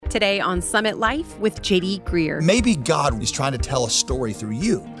Today on Summit Life with JD Greer. Maybe God is trying to tell a story through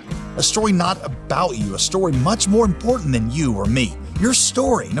you. A story not about you, a story much more important than you or me. Your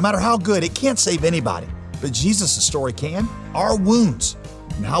story, no matter how good, it can't save anybody. But Jesus' story can. Our wounds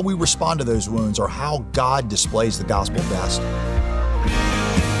and how we respond to those wounds are how God displays the gospel best.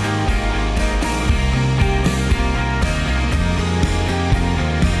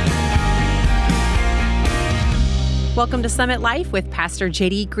 Welcome to Summit Life with Pastor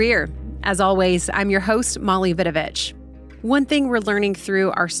JD Greer. As always, I'm your host, Molly Vidovich. One thing we're learning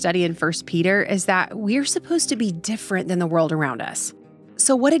through our study in 1 Peter is that we're supposed to be different than the world around us.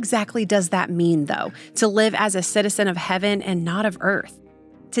 So what exactly does that mean, though, to live as a citizen of heaven and not of earth?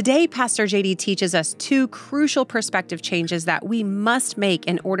 Today, Pastor JD teaches us two crucial perspective changes that we must make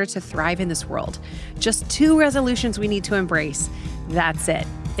in order to thrive in this world. Just two resolutions we need to embrace. That's it.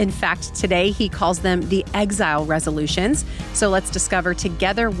 In fact, today he calls them the Exile Resolutions. So let's discover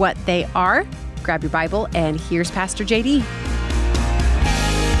together what they are. Grab your Bible, and here's Pastor JD.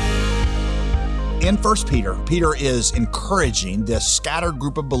 In 1 Peter, Peter is encouraging this scattered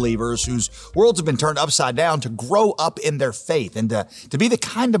group of believers whose worlds have been turned upside down to grow up in their faith and to be the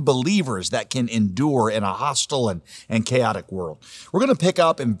kind of believers that can endure in a hostile and chaotic world. We're going to pick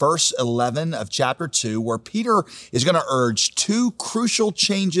up in verse 11 of chapter 2, where Peter is going to urge two crucial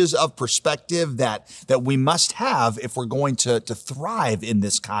changes of perspective that we must have if we're going to thrive in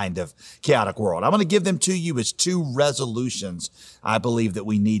this kind of chaotic world. I'm going to give them to you as two resolutions I believe that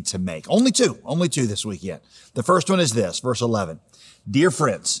we need to make. Only two this weekend. The first one is this, verse 11. Dear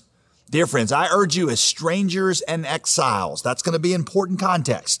friends, I urge you as strangers and exiles. That's going to be important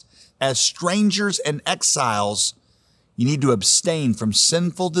context. As strangers and exiles, you need to abstain from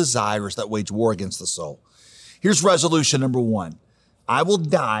sinful desires that wage war against the soul. Here's resolution number one. I will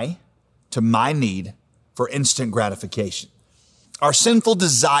die to my need for instant gratification. Our sinful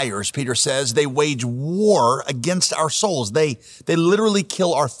desires, Peter says, they wage war against our souls. They literally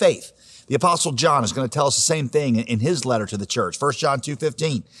kill our faith. The Apostle John is going to tell us the same thing in his letter to the church. 1 John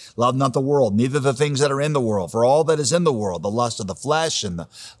 2:15, love not the world, neither the things that are in the world. For all that is in the world, the lust of the flesh and the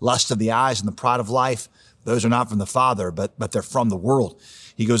lust of the eyes and the pride of life, those are not from the Father, but they're from the world.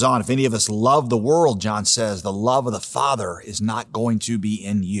 He goes on, if any of us love the world, John says, the love of the Father is not going to be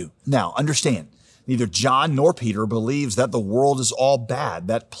in you. Now, understand, neither John nor Peter believes that the world is all bad,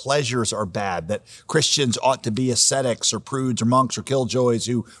 that pleasures are bad, that Christians ought to be ascetics or prudes or monks or killjoys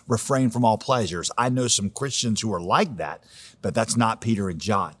who refrain from all pleasures. I know some Christians who are like that, but that's not Peter and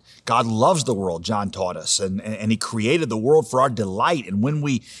John. God loves the world, John taught us, and he created the world for our delight. And when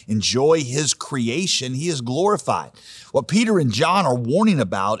we enjoy his creation, he is glorified. What Peter and John are warning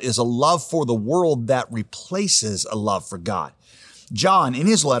about is a love for the world that replaces a love for God. John, in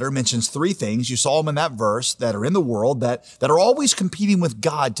his letter, mentions three things. You saw them in that verse that are in the world that are always competing with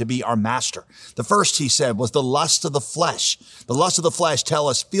God to be our master. The first, he said, was the lust of the flesh. The lust of the flesh tell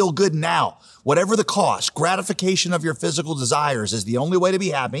us, feel good now. Whatever the cost, gratification of your physical desires is the only way to be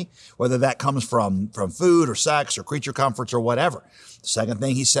happy, whether that comes from food or sex or creature comforts or whatever. The second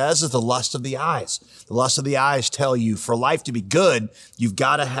thing he says is the lust of the eyes. The lust of the eyes tell you for life to be good, you've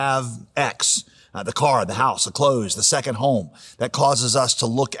got to have X. The car, the house, the clothes, the second home. That causes us to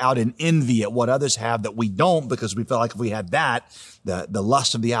look out in envy at what others have that we don't, because we feel like if we had that, the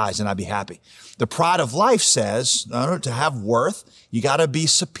lust of the eyes, then I'd be happy. The pride of life says, to have worth, you got to be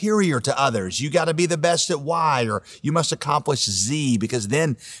superior to others. You got to be the best at Y, or you must accomplish Z, because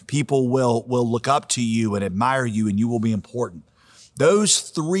then people will look up to you and admire you, and you will be important. Those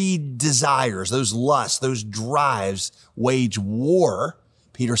three desires, those lusts, those drives wage war,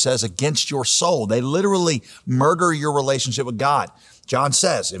 Peter says, against your soul. They literally murder your relationship with God. John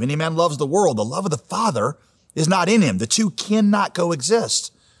says, if any man loves the world, the love of the Father is not in him. The two cannot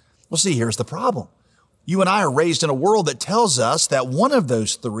coexist. Well, see, here's the problem. You and I are raised in a world that tells us that one of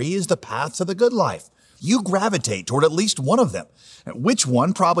those three is the path to the good life. You gravitate toward at least one of them. Which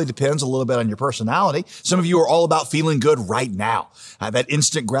one probably depends a little bit on your personality. Some of you are all about feeling good right now. That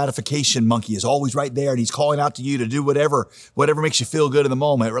instant gratification monkey is always right there, and he's calling out to you to do whatever makes you feel good in the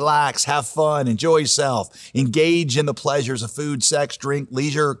moment. Relax, have fun, enjoy yourself, engage in the pleasures of food, sex, drink,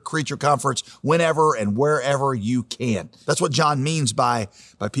 leisure, creature comforts, whenever and wherever you can. That's what John means by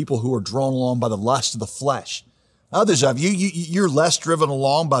people who are drawn along by the lust of the flesh. Others of you're less driven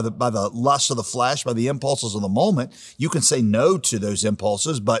along by the lust of the flesh, by the impulses of the moment. You can say no to those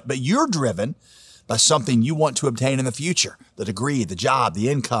impulses, but you're driven by something you want to obtain in the future, the degree, the job, the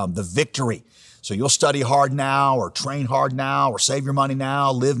income, the victory. So you'll study hard now, or train hard now, or save your money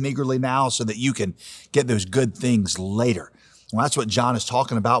now, live meagerly now, so that you can get those good things later. Well, that's what John is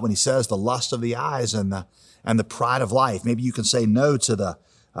talking about when he says the lust of the eyes and the pride of life. Maybe you can say no to the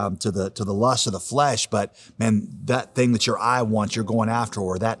to the lust of the flesh, but man, that thing that your eye wants, you're going after,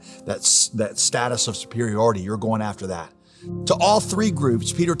 or that status of superiority, you're going after that. To all three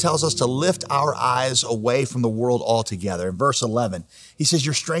groups, Peter tells us to lift our eyes away from the world altogether. In verse 11, he says,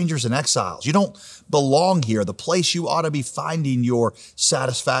 you're strangers and exiles. You don't belong here. The place you ought to be finding your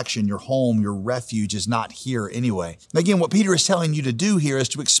satisfaction, your home, your refuge is not here anyway. And again, what Peter is telling you to do here is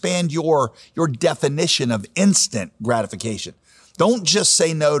to expand your definition of instant gratification. Don't just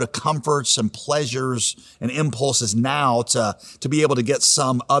say no to comforts and pleasures and impulses now to be able to get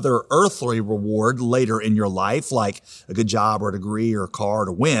some other earthly reward later in your life, like a good job or a degree or a car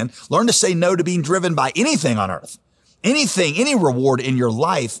to win. Learn to say no to being driven by anything on earth, anything, any reward in your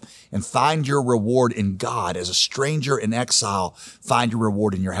life, and find your reward in God. As a stranger in exile, find your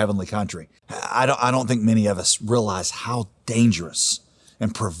reward in your heavenly country. I don't think many of us realize how dangerous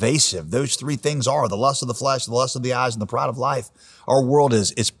and pervasive those three things are: the lust of the flesh, the lust of the eyes, and the pride of life. Our world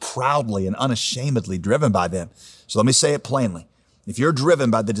is proudly and unashamedly driven by them. So let me say it plainly. If you're driven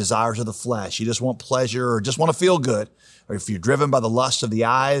by the desires of the flesh, you just want pleasure or just want to feel good, or if you're driven by the lust of the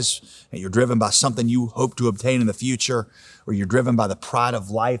eyes and you're driven by something you hope to obtain in the future, or you're driven by the pride of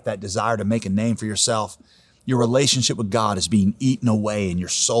life, that desire to make a name for yourself, your relationship with God is being eaten away and your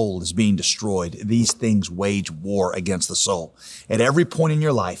soul is being destroyed. These things wage war against the soul. At every point in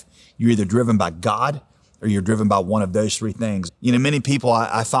your life, you're either driven by God or you're driven by one of those three things. You know, many people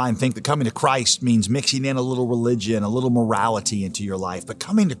I find think that coming to Christ means mixing in a little religion, a little morality into your life. But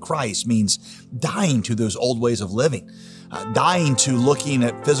coming to Christ means dying to those old ways of living. Dying to looking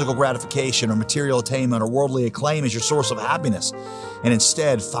at physical gratification or material attainment or worldly acclaim as your source of happiness, and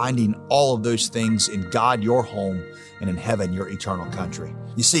instead finding all of those things in God, your home, and in heaven, your eternal country.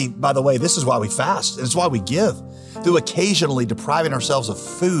 You see, by the way, this is why we fast, and it's why we give. Through occasionally depriving ourselves of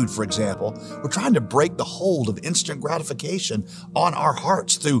food, for example, we're trying to break the hold of instant gratification on our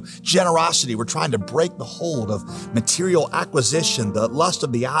hearts. Through generosity, we're trying to break the hold of material acquisition, the lust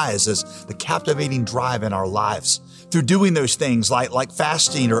of the eyes as the captivating drive in our lives. Through doing those things like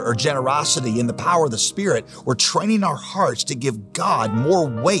fasting or generosity in the power of the Spirit, we're training our hearts to give God more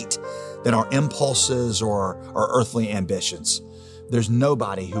weight than our impulses or our earthly ambitions. There's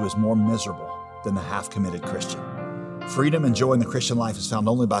nobody who is more miserable than the half-committed Christian. Freedom and joy in the Christian life is found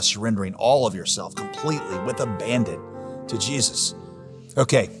only by surrendering all of yourself completely with abandon to Jesus.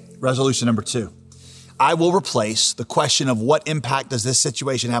 Okay, resolution number 2. I will replace the question of what impact does this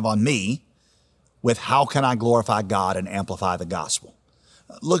situation have on me with how can I glorify God and amplify the gospel.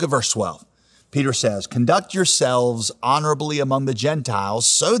 Look at verse 12. Peter says, conduct yourselves honorably among the Gentiles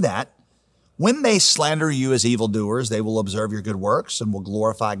so that when they slander you as evildoers, they will observe your good works and will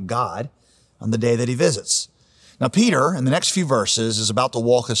glorify God on the day that he visits. Now, Peter, in the next few verses, is about to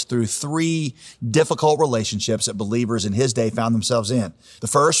walk us through 3 difficult relationships that believers in his day found themselves in. The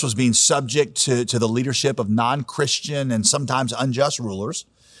first was being subject to the leadership of non-Christian and sometimes unjust rulers.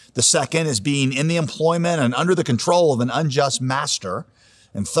 The second is being in the employment and under the control of an unjust master.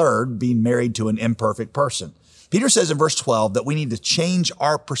 And third, being married to an imperfect person. Peter says in verse 12 that we need to change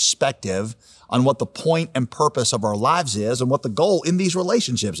our perspective on what the point and purpose of our lives is and what the goal in these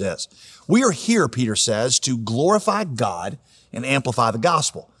relationships is. We are here, Peter says, to glorify God and amplify the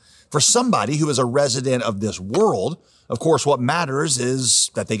gospel. For somebody who is a resident of this world, of course, what matters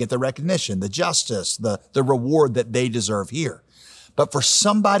is that they get the recognition, the justice, the reward that they deserve here. But for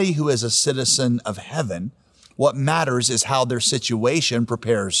somebody who is a citizen of heaven, what matters is how their situation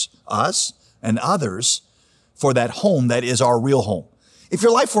prepares us and others for that home that is our real home. If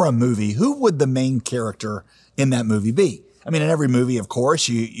your life were a movie, who would the main character in that movie be? I mean, in every movie, of course,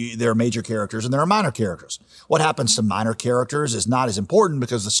 there are major characters and there are minor characters. What happens to minor characters is not as important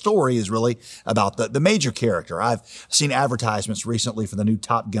because the story is really about the major character. I've seen advertisements recently for the new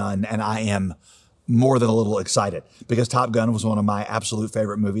Top Gun, and I am more than a little excited because Top Gun was one of my absolute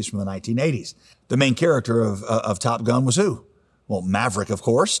favorite movies from the 1980s. The main character of Top Gun was who? Well, Maverick, of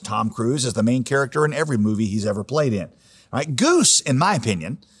course. Tom Cruise is the main character in every movie he's ever played in. All right? Goose, in my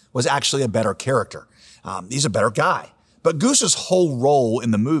opinion, was actually a better character. He's a better guy. But Goose's whole role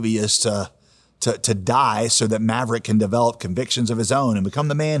in the movie is to die so that Maverick can develop convictions of his own and become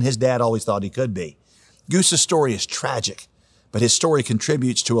the man his dad always thought he could be. Goose's story is tragic, but his story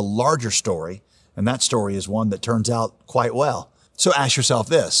contributes to a larger story, and that story is one that turns out quite well. So ask yourself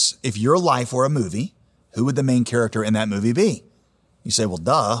this: if your life were a movie, who would the main character in that movie be? You say, well,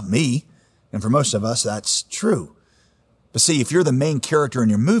 duh, me. And for most of us, that's true. But see, if you're the main character in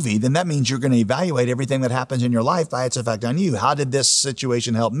your movie, then that means you're going to evaluate everything that happens in your life by its effect on you. How did this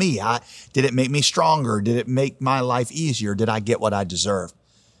situation help me? Did it make me stronger? Did it make my life easier? Did I get what I deserve?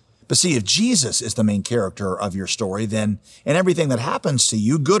 But see, if Jesus is the main character of your story, then in everything that happens to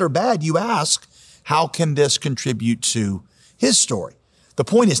you, good or bad, you ask, how can this contribute to his story? The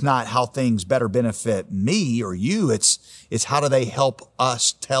point is not how things better benefit me or you. It's how do they help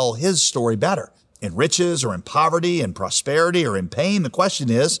us tell his story better? In riches or in poverty, in prosperity or in pain, the question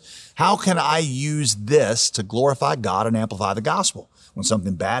is, how can I use this to glorify God and amplify the gospel? When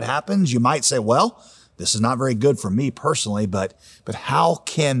something bad happens, you might say, well, this is not very good for me personally, but how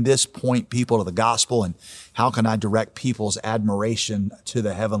can this point people to the gospel, and how can I direct people's admiration to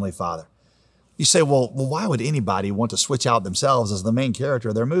the Heavenly Father? You say, well, why would anybody want to switch out themselves as the main character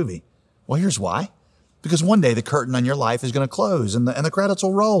of their movie? Well, here's why. Because one day the curtain on your life is going to close and the credits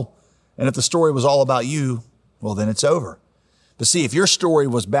will roll. And if the story was all about you, well, then it's over. But see, if your story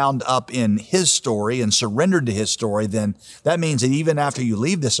was bound up in his story and surrendered to his story, then that means that even after you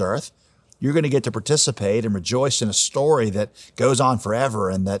leave this earth, you're going to get to participate and rejoice in a story that goes on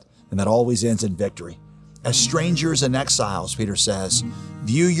forever and that always ends in victory. As strangers and exiles, Peter says,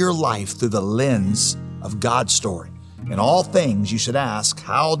 view your life through the lens of God's story. In all things, you should ask,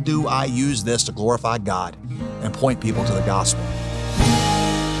 how do I use this to glorify God and point people to the gospel?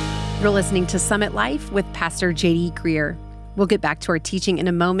 You're listening to Summit Life with Pastor J.D. Greer. We'll get back to our teaching in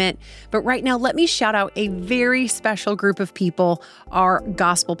a moment, but right now let me shout out a very special group of people, our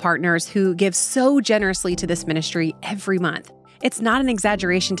gospel partners who give so generously to this ministry every month. It's not an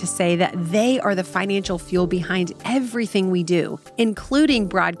exaggeration to say that they are the financial fuel behind everything we do, including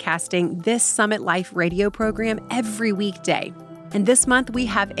broadcasting this Summit Life radio program every weekday. And this month we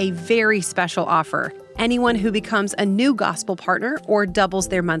have a very special offer. Anyone who becomes a new gospel partner or doubles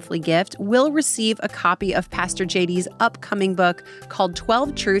their monthly gift will receive a copy of Pastor JD's upcoming book called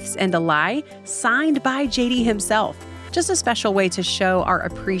 12 Truths and a Lie, signed by JD himself. Just a special way to show our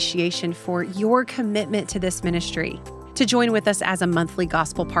appreciation for your commitment to this ministry. To join with us as a monthly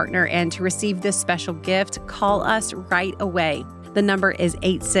gospel partner and to receive this special gift, call us right away. The number is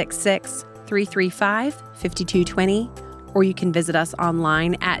 866-335-5220, or you can visit us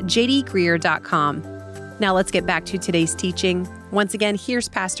online at jdgreer.com. Now let's get back to today's teaching. Once again, here's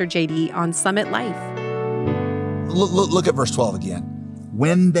Pastor JD on Summit Life. Look at verse 12 again.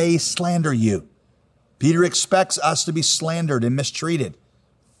 When they slander you. Peter expects us to be slandered and mistreated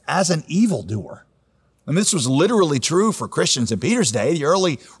as an evildoer. And this was literally true for Christians in Peter's day. The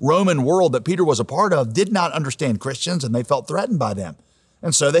early Roman world that Peter was a part of did not understand Christians, and they felt threatened by them.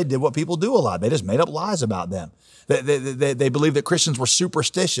 And so they did what people do a lot. They just made up lies about them. They believed that Christians were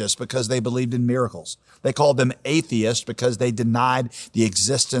superstitious because they believed in miracles. They called them atheists because they denied the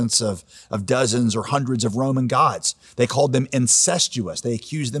existence of dozens or hundreds of Roman gods. They called them incestuous. They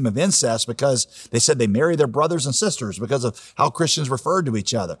accused them of incest because they said they married their brothers and sisters because of how Christians referred to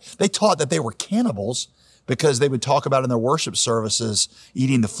each other. They taught that they were cannibals because they would talk about in their worship services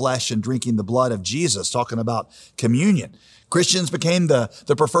eating the flesh and drinking the blood of Jesus, talking about communion. Christians became the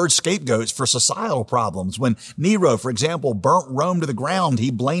preferred scapegoats for societal problems. When Nero, for example, burnt Rome to the ground,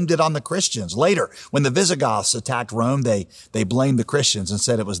 he blamed it on the Christians. Later, when the Visigoths attacked Rome, they blamed the Christians and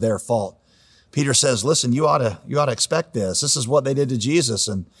said it was their fault. Peter says, listen, you ought to expect this. This is what they did to Jesus,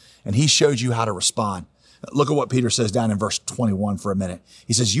 and he showed you how to respond. Look at what Peter says down in verse 21 for a minute.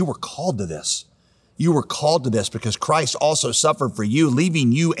 He says, you were called to this. You were called to this because Christ also suffered for you,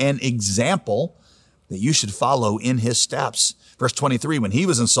 leaving you an example that you should follow in his steps. Verse 23, when he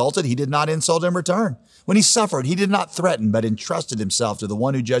was insulted, he did not insult in return. When he suffered, he did not threaten, but entrusted himself to the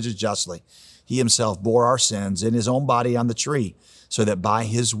one who judges justly. He himself bore our sins in his own body on the tree, so that by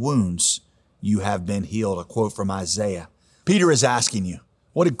his wounds you have been healed. A quote from Isaiah. Peter is asking you,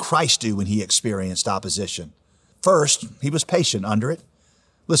 what did Christ do when he experienced opposition? First, he was patient under it.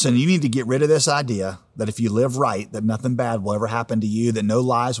 Listen, you need to get rid of this idea that if you live right, that nothing bad will ever happen to you, that no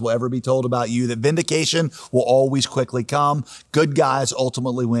lies will ever be told about you, that vindication will always quickly come. Good guys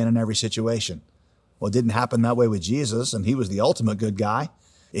ultimately win in every situation. Well, it didn't happen that way with Jesus, and he was the ultimate good guy.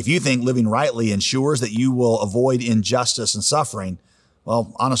 If you think living rightly ensures that you will avoid injustice and suffering,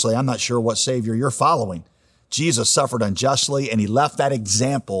 well, honestly, I'm not sure what Savior you're following. Jesus suffered unjustly, and he left that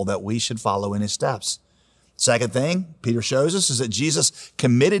example that we should follow in his steps. Second thing Peter shows us is that Jesus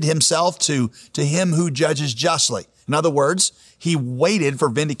committed himself to him who judges justly. In other words, he waited for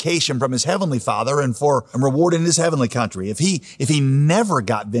vindication from his heavenly Father and for a reward in his heavenly country. If he never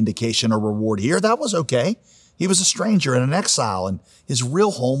got vindication or reward here, that was okay. He was a stranger and an exile, and his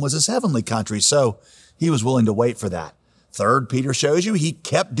real home was his heavenly country, so he was willing to wait for that. Third, Peter shows you he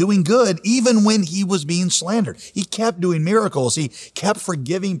kept doing good even when he was being slandered. He kept doing miracles. He kept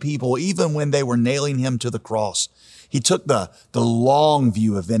forgiving people even when they were nailing him to the cross. He took the long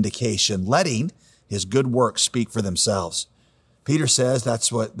view of vindication, letting his good works speak for themselves. Peter says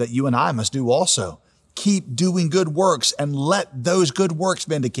that you and I must do also. Keep doing good works and let those good works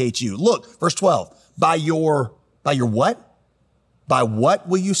vindicate you. Look, verse 12, by your what? By what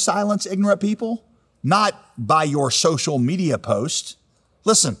will you silence ignorant people? Not by your social media post.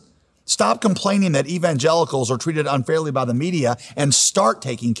 Listen, stop complaining that evangelicals are treated unfairly by the media and start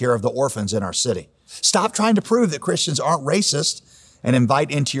taking care of the orphans in our city. Stop trying to prove that Christians aren't racist and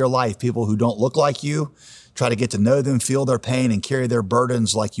invite into your life people who don't look like you. Try to get to know them, feel their pain, and carry their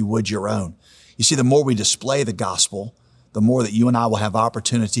burdens like you would your own. You see, the more we display the gospel, the more that you and I will have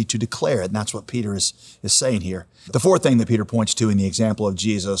opportunity to declare it. And that's what Peter is saying here. The fourth thing that Peter points to in the example of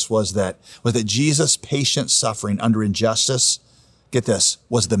Jesus was that Jesus' patient suffering under injustice, get this,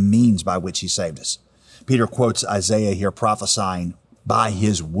 was the means by which he saved us. Peter quotes Isaiah here prophesying, by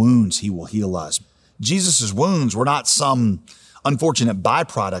his wounds he will heal us. Jesus' wounds were not some unfortunate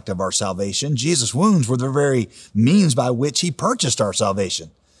byproduct of our salvation. Jesus' wounds were the very means by which he purchased our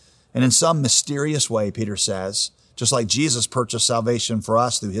salvation. And in some mysterious way, Peter says, just like Jesus purchased salvation for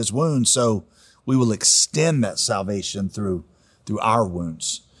us through his wounds, so we will extend that salvation through our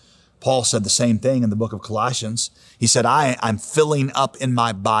wounds. Paul said the same thing in the book of Colossians. He said, I'm filling up in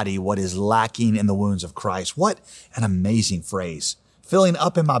my body what is lacking in the wounds of Christ. What an amazing phrase. Filling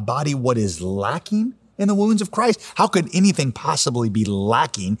up in my body what is lacking in the wounds of Christ. How could anything possibly be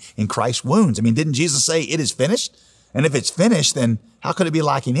lacking in Christ's wounds? I mean, didn't Jesus say it is finished? And if it's finished, then how could it be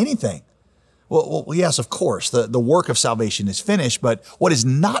lacking anything? Well, yes, of course, the work of salvation is finished, but what is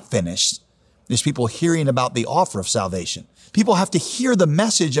not finished is people hearing about the offer of salvation. People have to hear the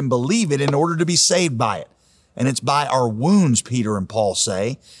message and believe it in order to be saved by it. And it's by our wounds, Peter and Paul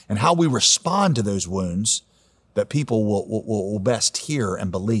say, and how we respond to those wounds that people will best hear and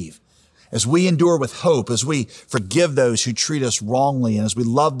believe. As we endure with hope, as we forgive those who treat us wrongly, and as we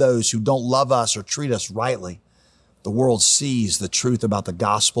love those who don't love us or treat us rightly, the world sees the truth about the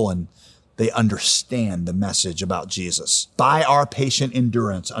gospel and they understand the message about Jesus. By our patient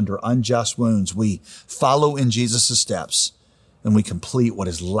endurance under unjust wounds, we follow in Jesus' steps and we complete what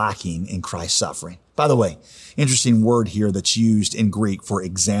is lacking in Christ's suffering. By the way, interesting word here that's used in Greek for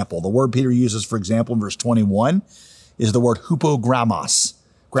example. The word Peter uses for example in verse 21 is the word hupogrammos.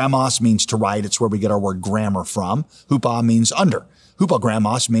 Grammos means to write. It's where we get our word grammar from. Hupa means under.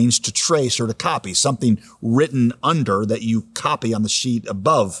 Hupogrammos means to trace or to copy, something written under that you copy on the sheet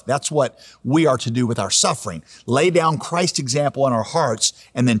above. That's what we are to do with our suffering. Lay down Christ's example in our hearts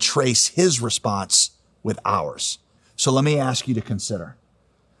and then trace his response with ours. So let me ask you to consider,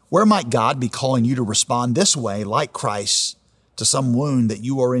 where might God be calling you to respond this way, like Christ, to some wound that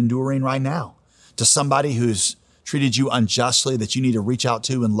you are enduring right now, to somebody who's treated you unjustly that you need to reach out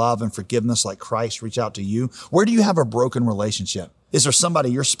to in love and forgiveness like Christ reached out to you? Where do you have a broken relationship? Is there somebody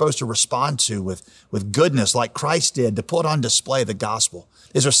you're supposed to respond to with goodness like Christ did to put on display the gospel?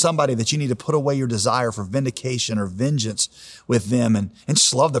 Is there somebody that you need to put away your desire for vindication or vengeance with them and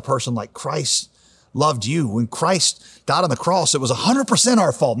just love the person like Christ loved you? When Christ died on the cross, it was 100%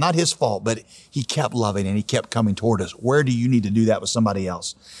 our fault, not his fault, but he kept loving and he kept coming toward us. Where do you need to do that with somebody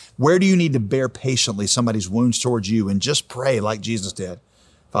else? Where do you need to bear patiently somebody's wounds towards you and just pray like Jesus did?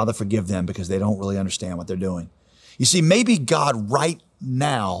 Father, forgive them because they don't really understand what they're doing. You see, maybe God right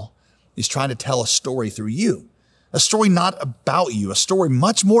now is trying to tell a story through you, a story not about you, a story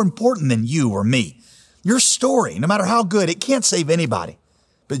much more important than you or me. Your story, no matter how good, it can't save anybody,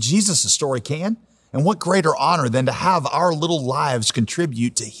 but Jesus' story can. And what greater honor than to have our little lives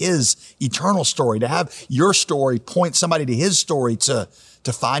contribute to his eternal story, to have your story point somebody to his story to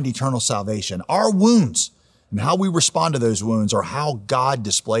find eternal salvation. Our wounds and how we respond to those wounds are how God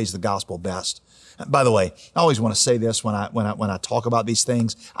displays the gospel best. By the way, I always want to say this when I talk about these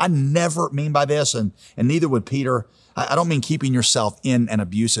things. I never mean by this, and neither would Peter. I don't mean keeping yourself in an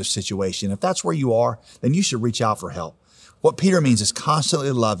abusive situation. If that's where you are, then you should reach out for help. What Peter means is constantly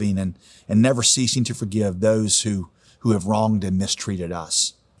loving and never ceasing to forgive those who have wronged and mistreated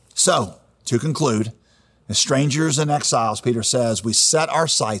us. So, to conclude, as strangers and exiles, Peter says, we set our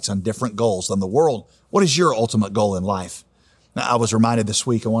sights on different goals than the world. What is your ultimate goal in life? Now, I was reminded this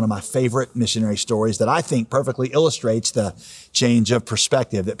week of one of my favorite missionary stories that I think perfectly illustrates the change of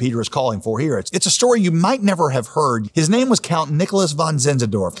perspective that Peter is calling for here. It's a story you might never have heard. His name was Count Nicholas von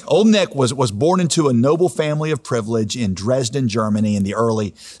Zinzendorf. Old Nick was born into a noble family of privilege in Dresden, Germany in the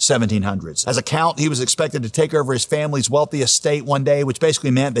early 1700s. As a count, he was expected to take over his family's wealthy estate one day, which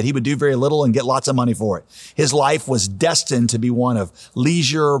basically meant that he would do very little and get lots of money for it. His life was destined to be one of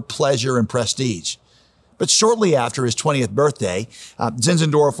leisure, pleasure, and prestige. But shortly after his 20th birthday,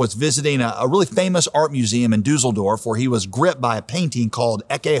 Zinzendorf was visiting a really famous art museum in Dusseldorf where he was gripped by a painting called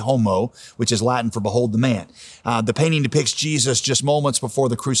Ecce Homo, which is Latin for Behold the Man. The painting depicts Jesus just moments before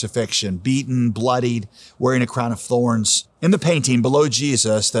the crucifixion, beaten, bloodied, wearing a crown of thorns. In the painting, below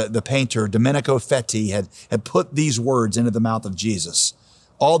Jesus, the painter, Domenico Fetti, had put these words into the mouth of Jesus.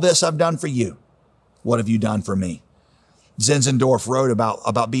 All this I've done for you. What have you done for me? Zinzendorf wrote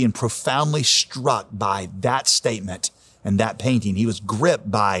about being profoundly struck by that statement and that painting. He was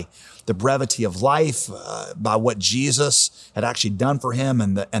gripped by the brevity of life, by what Jesus had actually done for him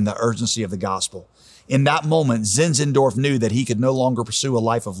and the urgency of the gospel. In that moment, Zinzendorf knew that he could no longer pursue a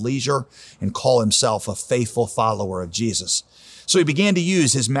life of leisure and call himself a faithful follower of Jesus. So he began to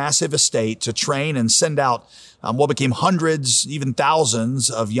use his massive estate to train and send out what became hundreds, even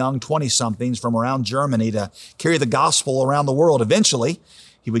thousands of young 20-somethings from around Germany to carry the gospel around the world. Eventually,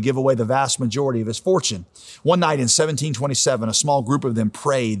 he would give away the vast majority of his fortune. One night in 1727, a small group of them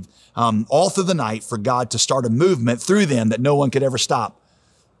prayed all through the night for God to start a movement through them that no one could ever stop.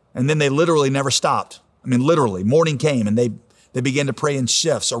 And then they literally never stopped. I mean, literally, morning came and they began to pray in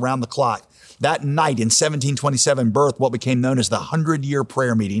shifts around the clock. That night in 1727 birthed what became known as the 100-year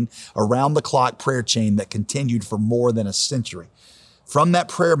prayer meeting, around the clock prayer chain that continued for more than a century. From that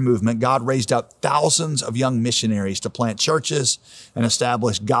prayer movement, God raised up thousands of young missionaries to plant churches and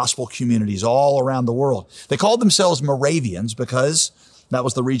establish gospel communities all around the world. They called themselves Moravians because that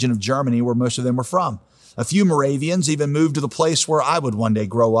was the region of Germany where most of them were from. A few Moravians even moved to the place where I would one day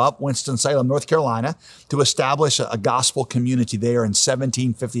grow up, Winston-Salem, North Carolina, to establish a gospel community there in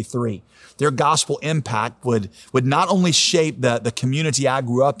 1753. Their gospel impact would not only shape the community I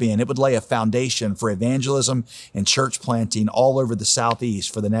grew up in, it would lay a foundation for evangelism and church planting all over the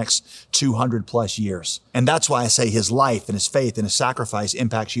Southeast for the next 200 plus years. And that's why I say his life and his faith and his sacrifice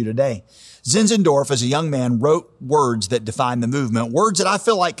impacts you today. Zinzendorf, as a young man, wrote words that define the movement, words that I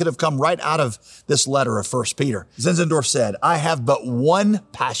feel like could have come right out of this letter of 1 Peter. Zinzendorf said, I have but one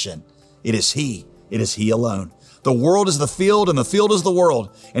passion. It is he alone. The world is the field and the field is the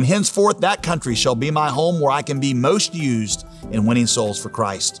world. And henceforth that country shall be my home where I can be most used in winning souls for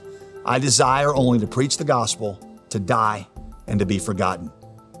Christ. I desire only to preach the gospel, to die, and to be forgotten.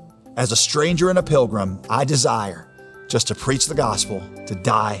 As a stranger and a pilgrim, I desire just to preach the gospel, to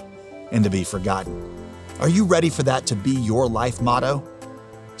die, and to be forgotten. Are you ready for that to be your life motto?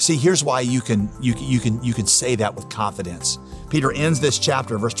 See, here's why you can say that with confidence. Peter ends this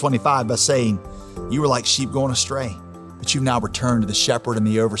chapter, verse 25, by saying, you were like sheep going astray, but you've now returned to the shepherd and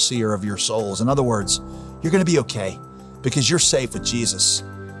the overseer of your souls. In other words, you're going to be okay because you're safe with Jesus.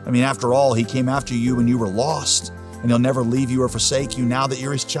 I mean, after all, he came after you when you were lost, and he'll never leave you or forsake you now that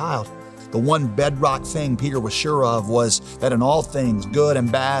you're his child. The one bedrock thing Peter was sure of was that in all things, good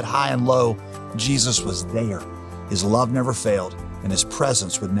and bad, high and low, Jesus was there. His love never failed, and his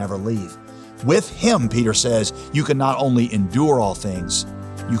presence would never leave. With him, Peter says, you can not only endure all things,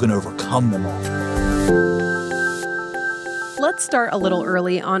 you can overcome them all. Let's start a little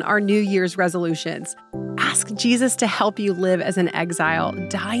early on our New Year's resolutions. Ask Jesus to help you live as an exile,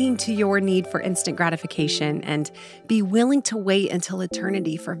 dying to your need for instant gratification, and be willing to wait until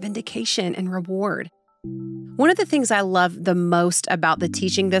eternity for vindication and reward. One of the things I love the most about the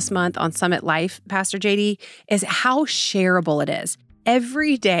teaching this month on Summit Life, Pastor JD, is how shareable it is.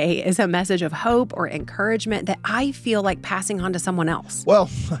 Every day is a message of hope or encouragement that I feel like passing on to someone else. Well,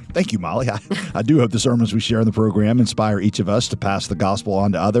 thank you, Molly. I do hope the sermons we share in the program inspire each of us to pass the gospel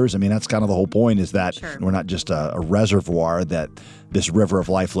on to others. I mean, that's kind of the whole point, is that we're not just a reservoir that this river of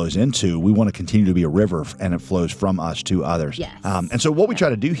life flows into. We want to continue to be a river, and it flows from us to others. Yes. And so what we try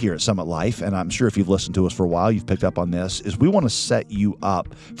to do here at Summit Life, and I'm sure if you've listened to us for a while, you've picked up on this, is we want to set you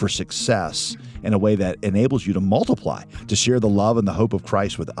up for success in a way that enables you to multiply, to share the love and the hope of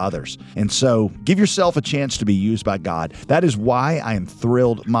Christ with others. And so give yourself a chance to be used by God. That is why I am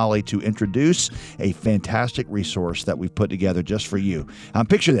thrilled, Molly, to introduce a fantastic resource that we've put together just for you.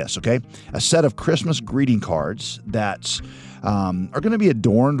 Picture this, okay? A set of Christmas greeting cards that are going to be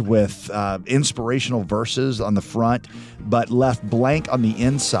adorned with inspirational verses on the front, but left blank on the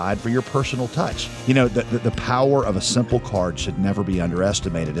inside for your personal touch. You know, the power of a simple card should never be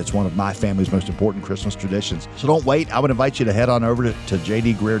underestimated. It's one of my family's most important Christmas traditions. So don't wait. I would invite you to head on over to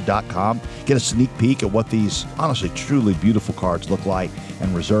jdgreer.com, get a sneak peek at what these honestly, truly beautiful cards look like,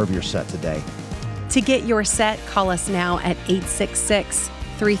 and reserve your set today. To get your set, call us now at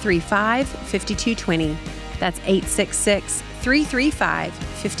 866-335-5220. That's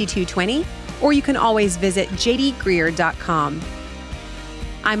 866-335-5220, or you can always visit jdgreer.com.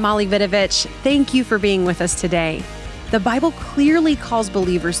 I'm Molly Vidovich. Thank you for being with us today. The Bible clearly calls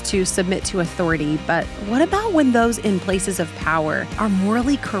believers to submit to authority, but what about when those in places of power are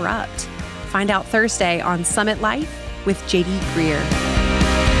morally corrupt? Find out Thursday on Summit Life with J.D. Greer.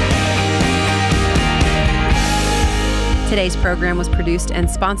 Today's program was produced and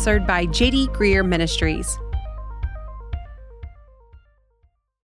sponsored by J.D. Greer Ministries.